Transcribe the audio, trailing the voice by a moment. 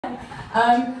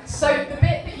So the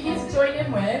bit that you need to join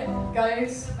in with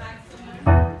goes.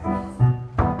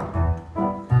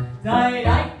 Die,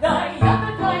 die, die, yabba,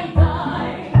 die,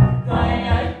 die. Die,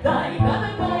 die, die, yabba,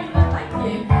 die, die. Thank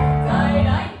you. Die,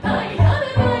 die, die, yabba,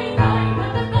 die, die.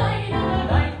 Yabba, die,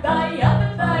 die, die, yabba,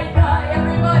 die, die.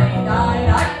 Everybody, die,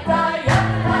 die, die,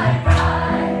 yabba, die,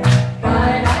 die.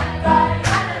 Die, die, die,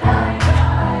 yabba, die, die.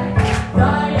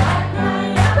 Die, die, die,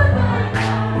 yabba, die,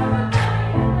 die.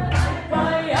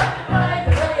 Die, yabba,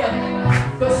 die, die.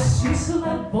 Das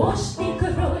bisele borst niet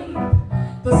gerooid.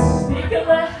 Das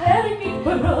stikkele her niet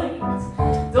berooid.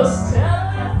 Das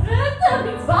telle redder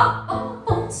niet van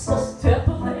ons. Das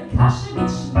teppele kasje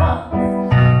niet schmaat.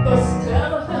 Das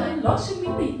telle losje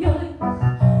niet de jeugd.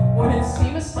 Und het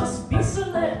seems das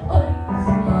bisele ooit.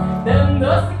 Denn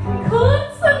das ik een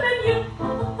kunsten en je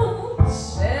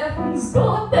schäfens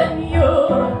Gott en je.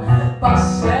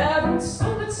 Was schäfens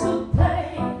zoeken zu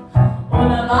pay. Und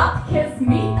laat kes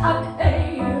niet aan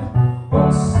eer.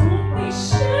 Und zoek die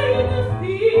schöne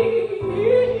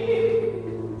Fisch.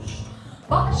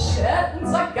 Was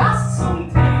schäfens a Gast zum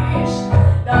Tisch.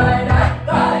 Die, die,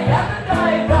 die, ja,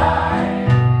 die, die.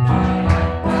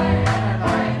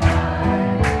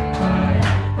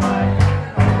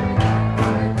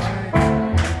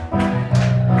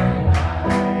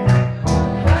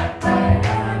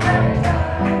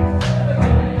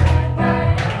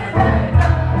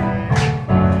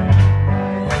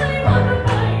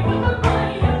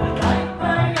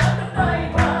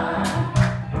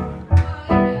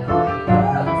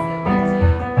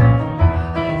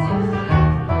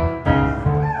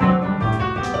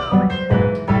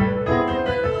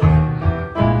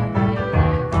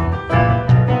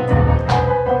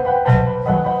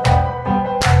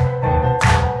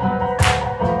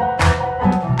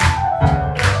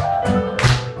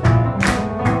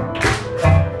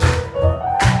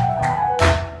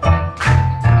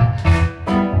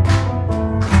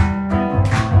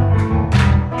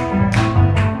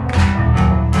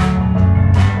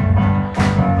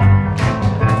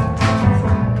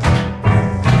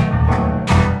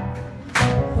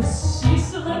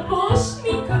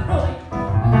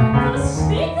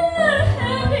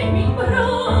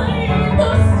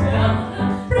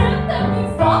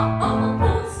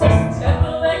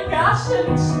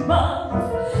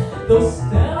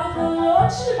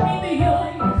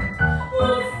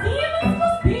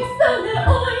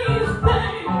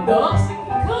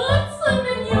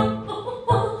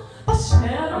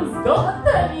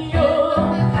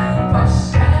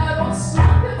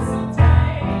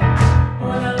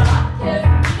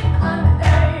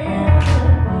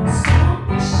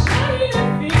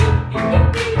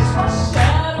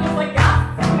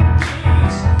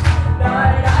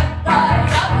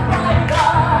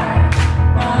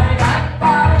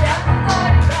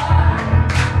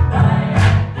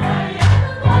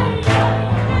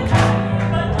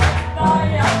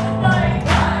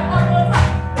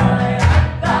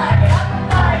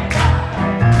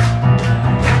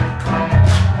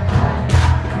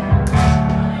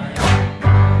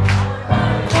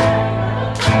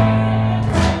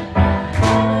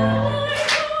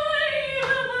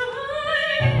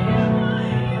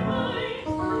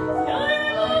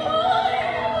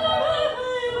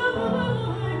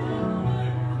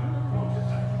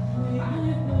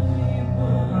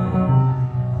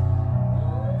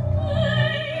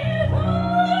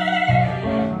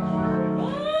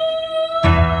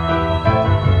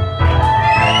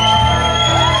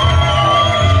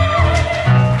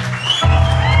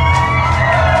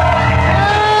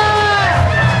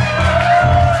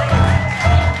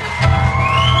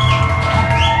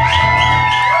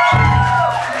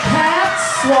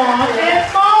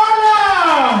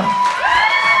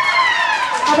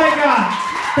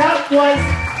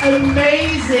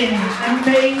 Amazing,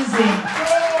 amazing.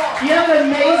 You have an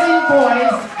amazing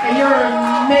voice and you're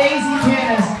an amazing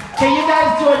pianist. Can you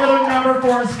guys do another number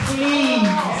for us, please?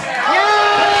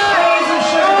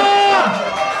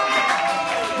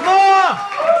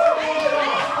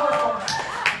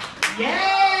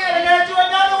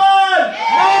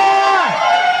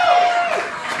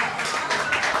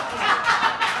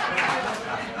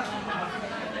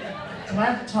 Do I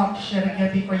have to talk shit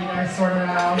again before you guys sort it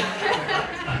out?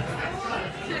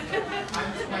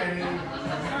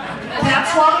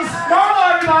 That's why we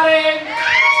smart, everybody!